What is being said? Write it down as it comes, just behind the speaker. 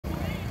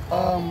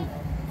I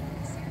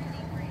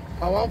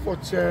want to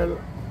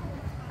tell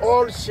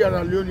all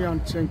Sierra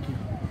Leonean thank you.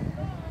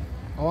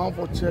 I want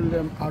to tell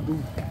them I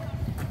do.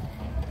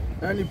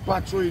 Any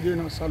patrol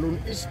in a salon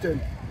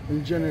Eastern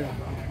in general.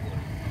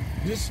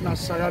 This is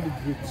Sara the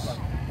Grate.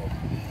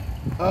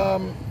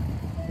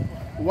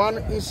 One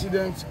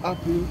incident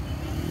happened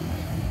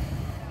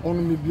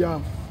on my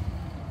behalf.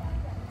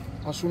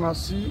 As soon as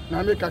I see,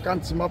 I make a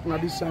can't map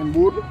on this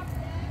signboard.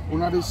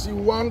 When I see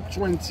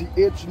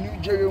 128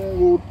 New Jericho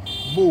Road,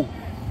 Bow.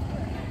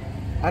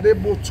 At the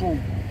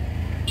bottom,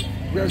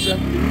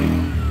 presently,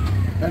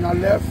 and I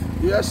left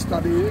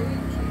yesterday.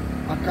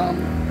 I come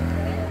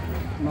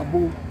to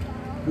Bow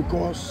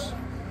because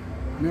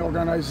my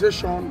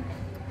organization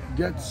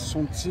gets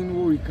something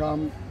where we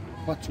can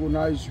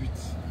patronize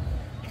with.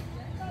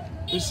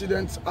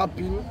 Incidents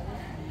happen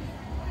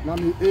in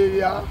the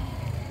area.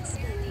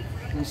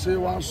 We say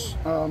once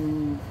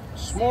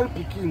small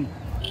picking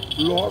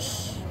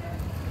loss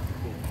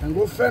and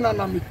go find on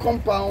my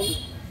compound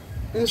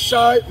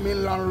inside my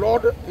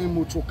landlord in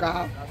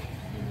motorcar.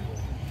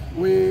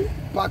 We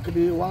pack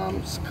the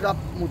one scrap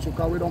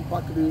motorcar. We don't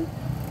pack the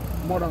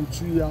more than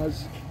 2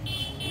 years.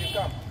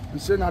 We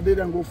say now they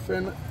then go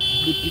find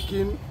the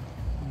picking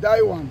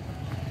die one.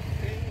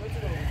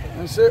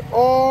 And say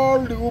all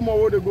the rumor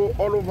where they go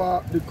all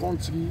over the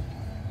country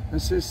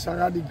and say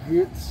Sara the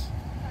Grate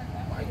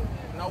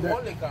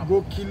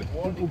go kill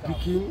people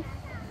picking,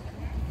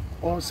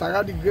 or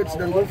Sara the Grate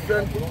then go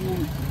find people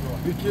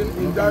picking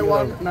in die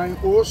one 9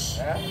 hours.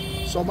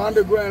 Some man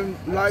they go and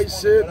lie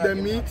say they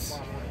meet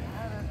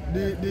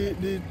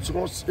the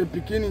trust the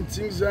picking in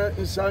things there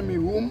inside my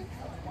room.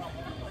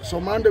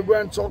 Some man they go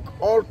and talk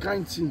all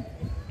kinds of things.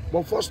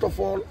 But first of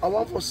all, I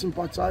want to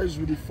sympathize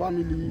with the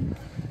family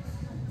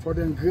for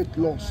their great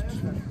loss.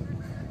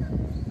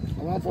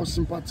 I want to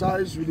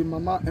sympathize with the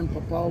mama and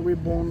papa who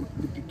born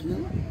the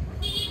Peking.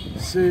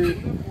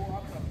 Say,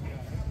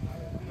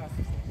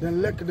 they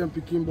lack them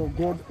Peking, but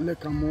God lack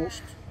them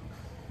most.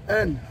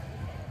 And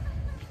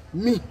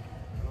me,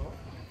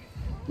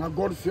 now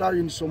God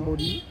fearing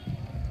somebody.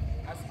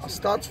 I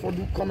start for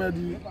do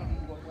comedy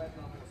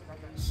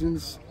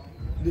since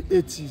the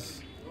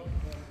 80s.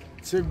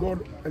 Say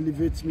God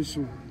elevates me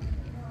so.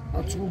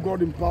 And through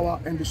God in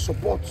power and the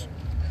support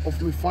of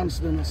my fans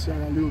in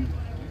Sierra Leone.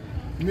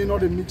 Me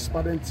not the mixed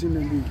parent team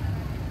and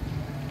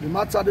the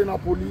matter than the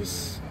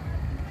police.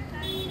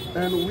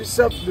 And we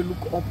self they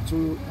look up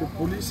to the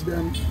police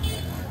then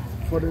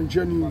for the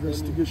genuine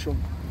investigation.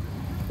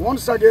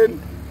 Once again,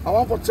 I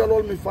want to tell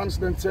all my fans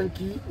then thank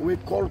you. We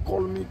call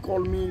me,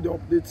 they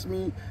update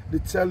me, they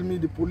tell me,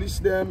 the police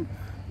them,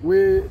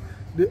 they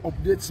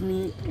update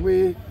me,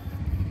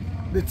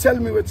 they tell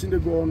me what's in the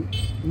gun.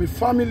 My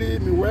family,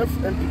 my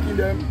wife, and picking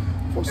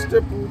them for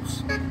stay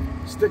put,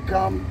 stay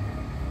calm,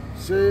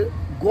 say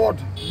God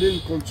they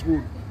in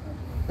control.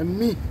 And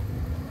me,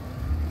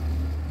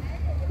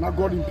 now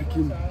God in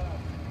picking.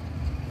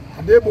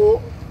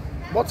 Adebo,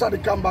 but I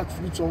come back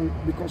free tongue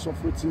because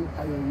of waiting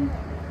I am.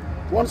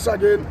 Once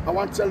again, I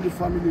want to tell the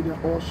family the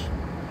hush.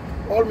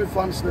 All my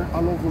fans there, I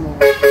love you all.